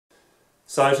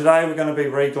So today we're going to be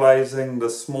reglazing the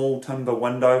small timber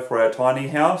window for our tiny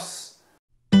house.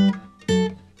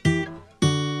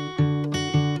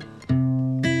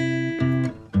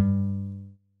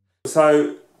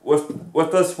 So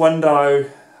with this window,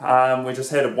 we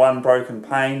just had one broken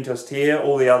pane just here.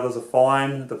 All the others are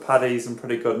fine. The putty's in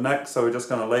pretty good nick, so we're just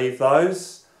going to leave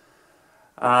those.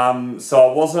 To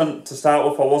start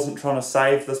with, I wasn't trying to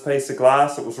save this piece of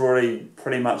glass. It was already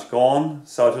pretty much gone,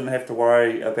 so I didn't have to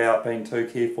worry about being too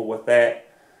careful with that.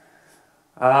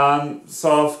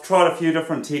 So I've tried a few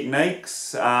different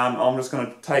techniques. I'm just going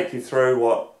to take you through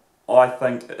what I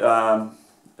think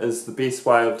is the best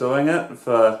way of doing it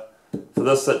for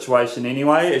this situation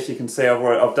anyway. As you can see,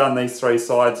 I've done these three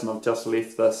sides and I've just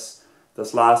left this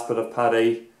last bit of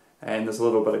putty, and there's a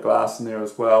little bit of glass in there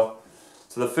as well.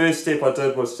 So the first step I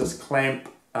did was just clamp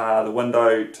the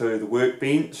window to the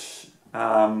workbench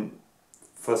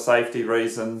for safety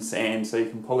reasons, and so you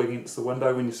can pull against the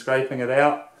window when you're scraping it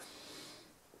out.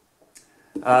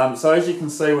 So as you can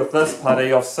see with this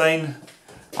putty, I've seen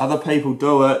other people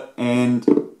do it, and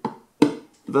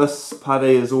this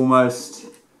putty is almost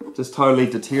just totally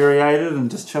deteriorated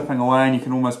and just chipping away, and you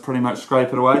can almost pretty much scrape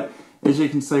it away. As you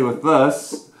can see with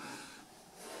this,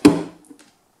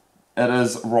 it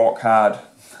is rock hard.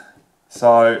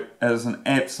 So it is an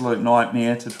absolute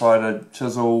nightmare to try to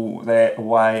chisel that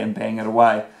away and bang it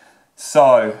away.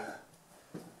 So,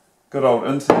 good old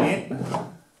internet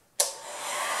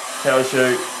tells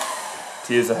you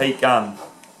to use a heat gun.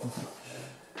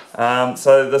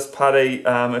 So this putty,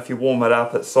 if you warm it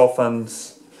up, it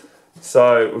softens.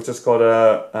 So we've just got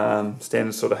a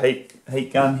standard sort of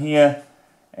heat gun here,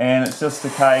 and it's just a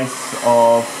case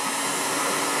of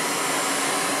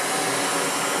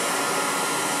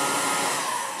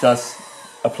just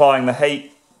applying the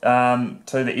heat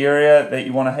to the area that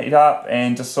you want to heat up,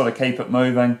 and just sort of keep it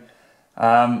moving.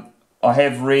 I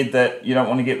have read that you don't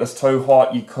want to get this too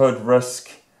hot. You could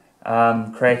risk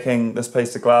cracking this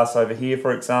piece of glass over here,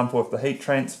 for example, with the heat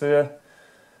transfer.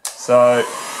 So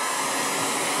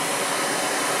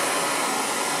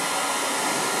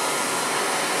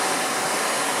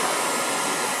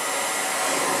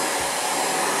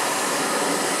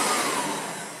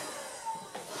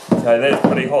okay, that's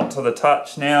pretty hot to the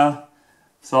touch now.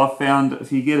 So I found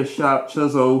if you get a sharp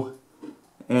chisel,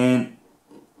 and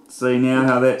see now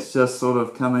how that's just sort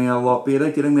of coming out a lot better,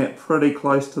 getting that pretty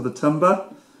close to the timber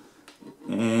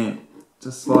and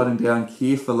just sliding down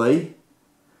carefully.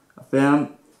 I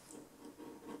found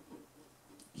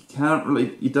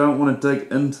you don't want to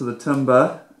dig into the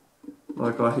timber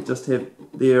like I just have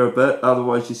there a bit,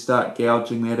 otherwise you start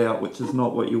gouging that out, which is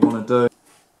not what you want to do.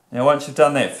 Now once you've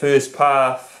done that first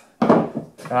path,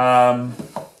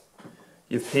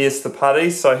 you've pierced the putty,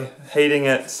 so heating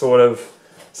it sort of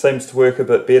seems to work a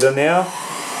bit better now.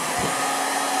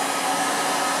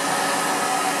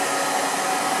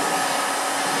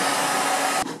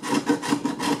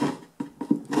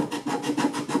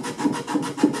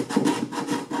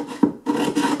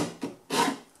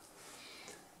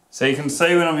 So you can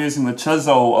see when I'm using the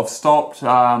chisel, I've stopped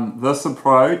this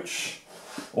approach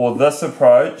or this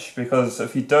approach, because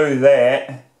if you do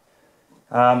that,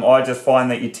 I just find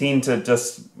that you tend to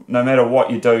just, no matter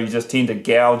what you do, you just tend to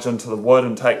gouge into the wood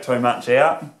and take too much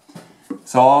out.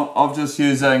 So I'm just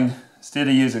using, instead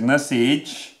of using this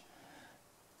edge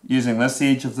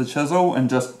of the chisel and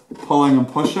just pulling and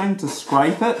pushing to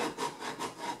scrape it.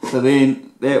 So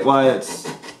then that way you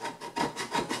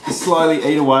slowly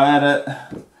eat away at it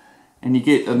and you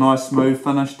get a nice smooth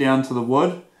finish down to the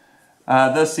wood.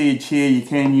 This edge here you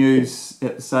can use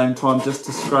at the same time just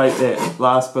to scrape that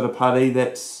last bit of putty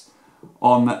that's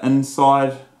on the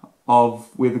inside of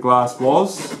where the glass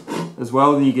was as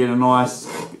well. Then you get a nice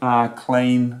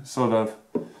clean sort of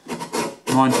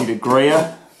 90 degree.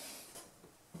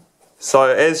 So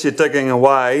as you're digging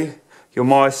away, you'll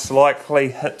most likely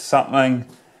hit something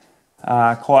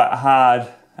quite hard.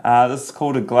 This is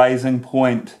called a glazing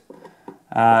point.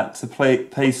 It's a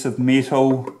piece of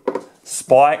metal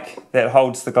spike that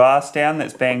holds the glass down,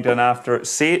 that's banged in after it's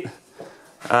set.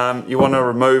 You want to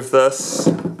remove this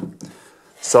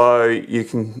so you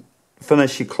can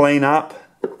finish your clean up,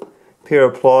 pair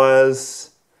of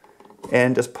pliers,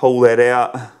 and just pull that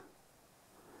out,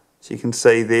 so you can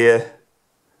see there.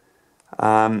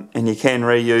 And you can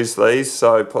reuse these,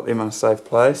 so put them in a safe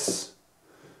place.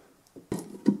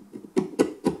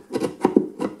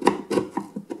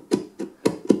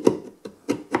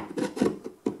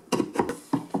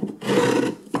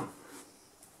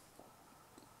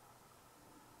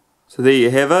 So there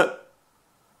you have it,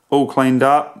 all cleaned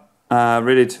up,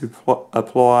 ready to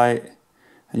apply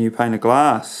a new pane of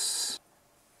glass.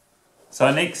 So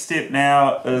So next step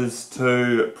now is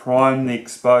to prime the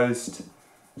exposed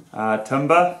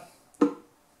timber.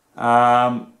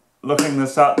 Looking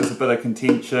this up, there's a bit of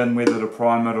contention whether to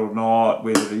prime it or not,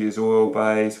 whether to use oil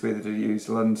base, whether to use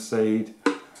linseed.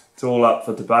 It's all up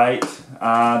for debate.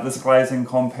 This glazing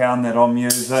compound that I'm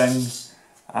using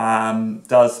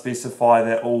does specify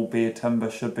that all bare timber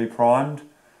should be primed.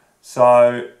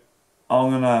 So I'm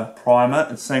going to prime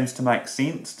it. It seems to make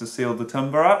sense to seal the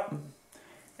timber up.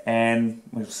 And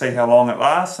we'll see how long it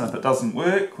lasts, and if it doesn't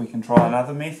work we can try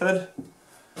another method.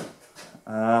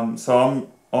 So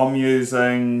I'm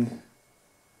using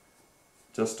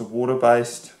just a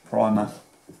water-based primer,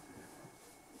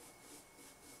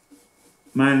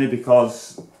 mainly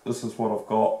because this is what I've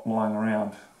got lying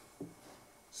around.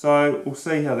 So we'll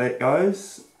see how that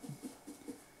goes.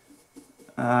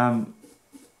 I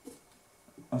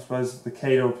suppose the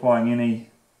key to applying any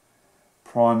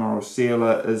primer or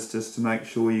sealer is just to make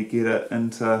sure you get it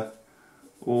into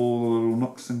all the little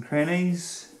nooks and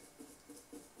crannies.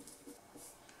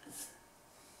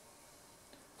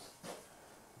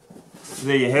 So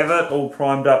there you have it, all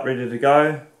primed up, ready to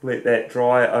go. Let that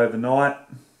dry overnight.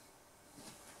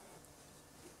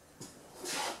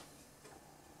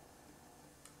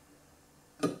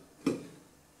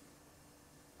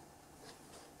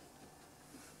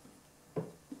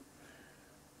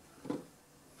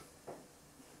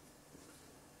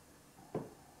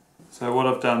 So what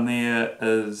I've done there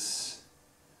is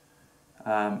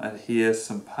adhere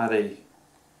some putty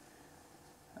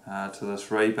to this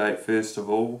rebate first of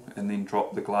all, and then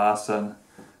drop the glass in.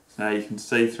 So now you can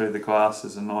see through the glass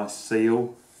is a nice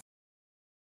seal.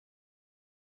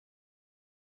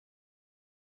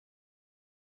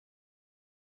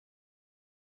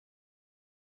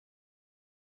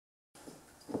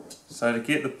 So to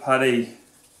get the putty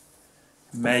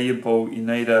malleable you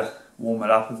need to warm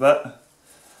it up a bit,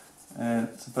 and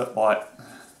it's a bit like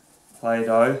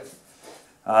Play-Doh.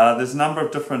 There's a number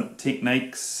of different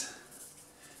techniques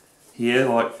here,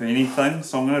 like for anything,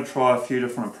 so I'm going to try a few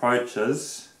different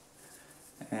approaches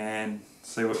and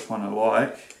see which one I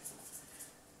like.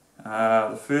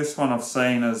 The first one I've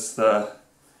seen is what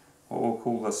we'll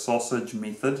call the sausage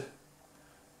method.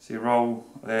 So you roll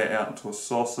that out into a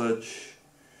sausage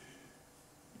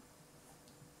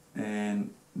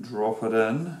and drop it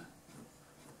in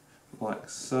like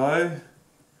so,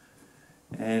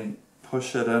 and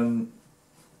push it in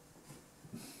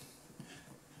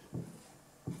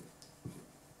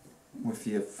with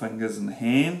your fingers and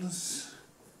hands.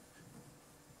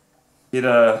 Get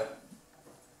a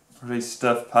pretty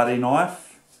stiff putty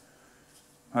knife.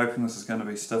 I'm hoping this is going to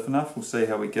be stiff enough. We'll see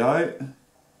how we go.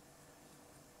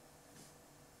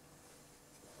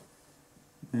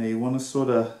 Now you want to sort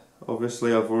of,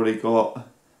 obviously I've already got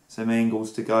some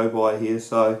angles to go by here,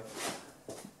 so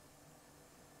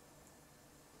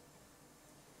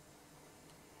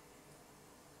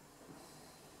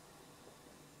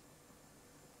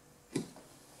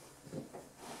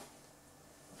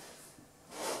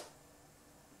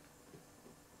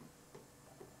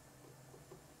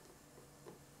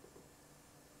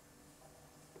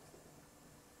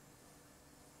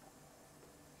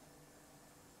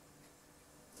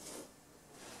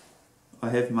I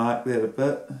have marked that a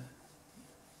bit.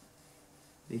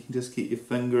 You can just get your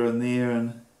finger in there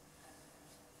and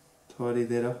tidy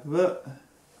that up a bit.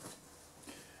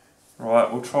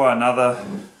 Right, we'll try another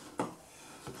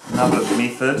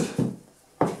method.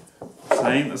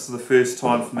 See, this is the first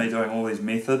time for me doing all these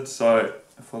methods, so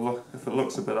if it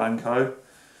looks a bit unco,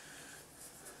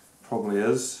 probably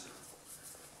is.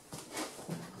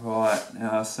 Right,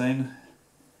 now I've seen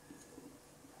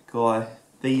the guy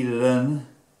feed it in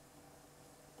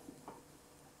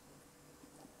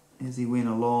as he went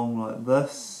along like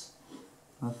this.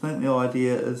 I think the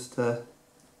idea is to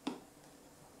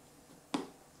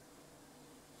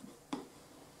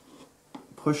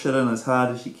push it in as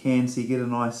hard as you can so you get a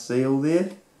nice seal there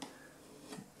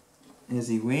as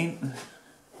he went.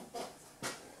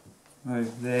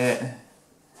 Move that.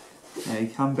 Now you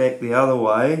come back the other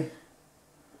way.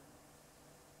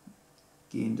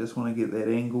 Again, just want to get that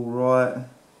angle right.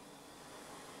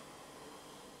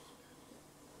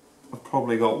 I've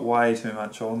probably got way too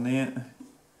much on there.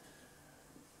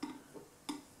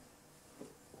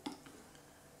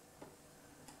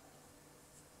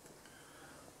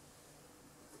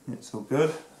 It's all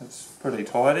good, it's pretty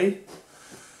tidy.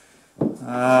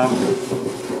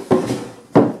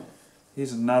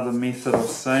 Here's another method I've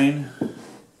seen.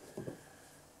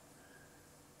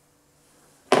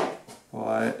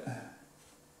 By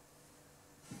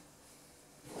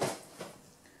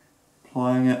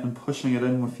applying it and pushing it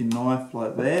in with your knife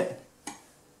like that.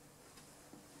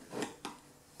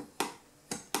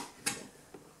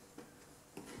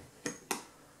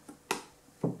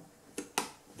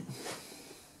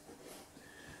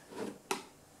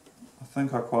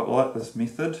 think I quite like this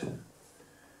method.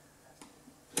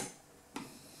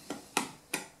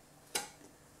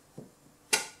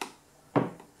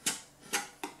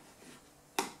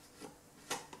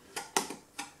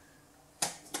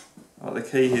 The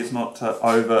key here is not to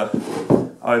overwork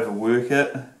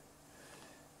it.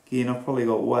 Again, I've probably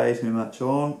got way too much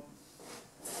on.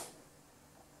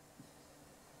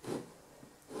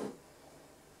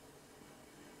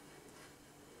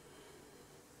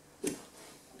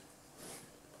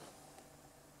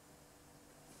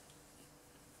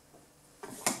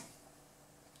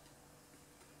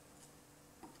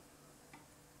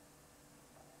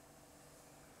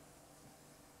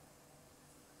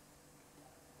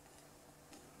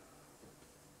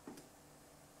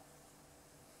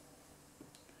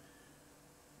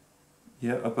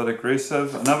 Yeah, a bit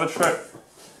aggressive. Another trick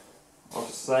I've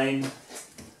seen, I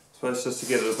suppose just to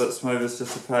get it a bit smoother, is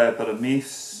just to apply a bit of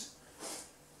mess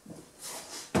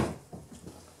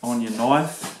on your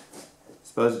knife. I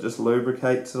suppose it just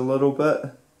lubricates it a little bit.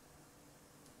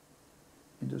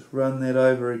 And just run that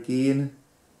over again.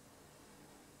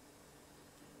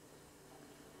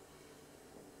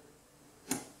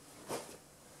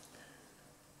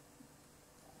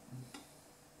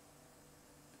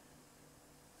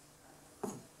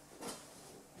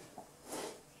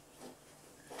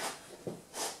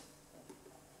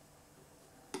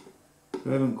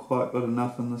 We haven't quite got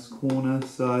enough in this corner,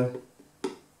 so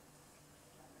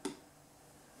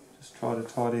just try to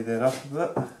tidy that up a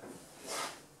bit.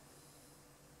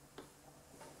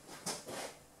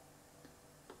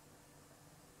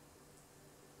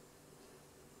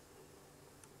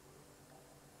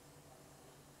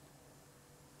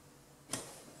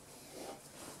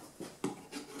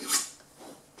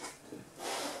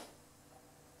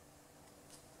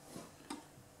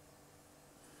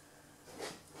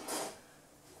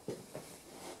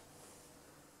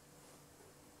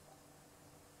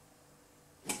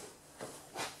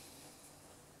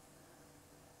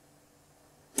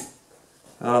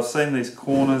 I've seen these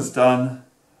corners done.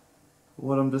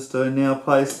 What I'm just doing now,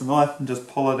 place the knife and just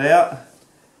pull it out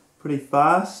pretty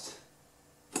fast.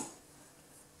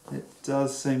 It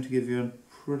does seem to give you a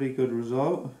pretty good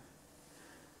result.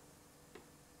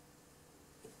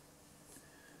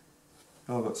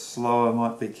 Go a bit slower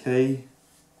might be key.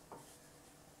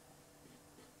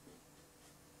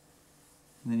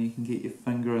 And then you can get your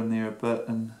finger in there a bit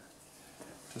and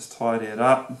just tidy it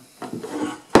up.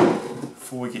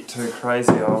 Before we get too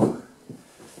crazy, I'll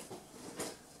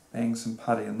bang some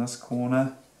putty in this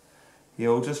corner. Yeah,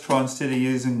 I'll just try, instead of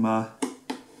using my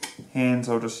hands,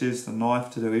 I'll just use the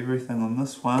knife to do everything on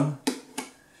this one.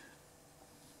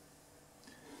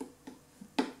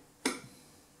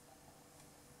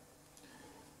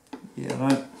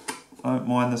 Yeah, I don't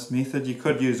mind this method. You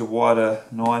could use a wider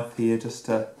knife here just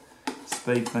to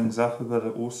speed things up a bit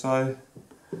also.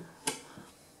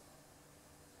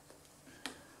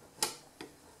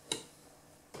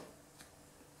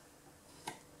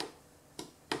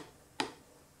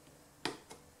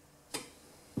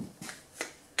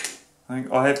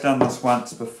 I have done this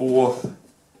once before,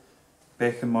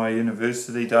 back in my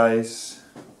university days,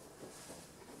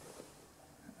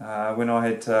 when I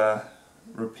had to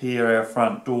repair our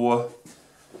front door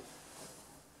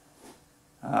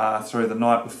through the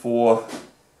night before,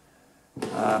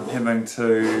 having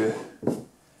to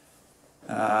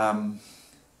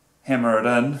hammer it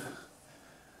in,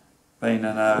 being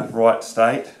in a right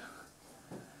state.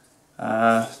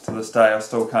 To this day I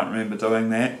still can't remember doing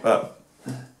that, but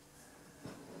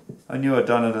I knew I'd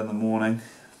done it in the morning.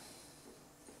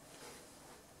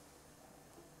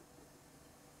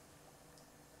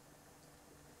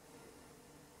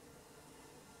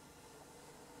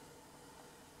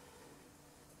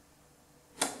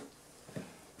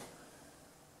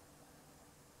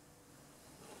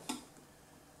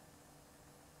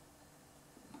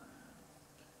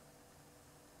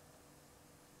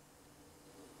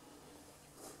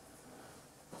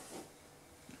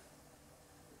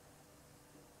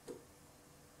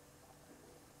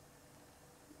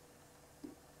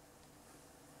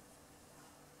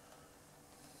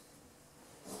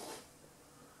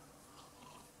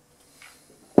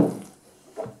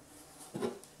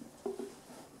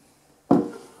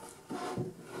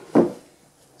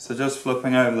 So just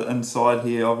flipping over the inside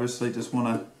here, obviously just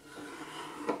want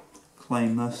to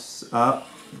clean this up,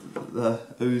 the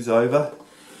ooze over.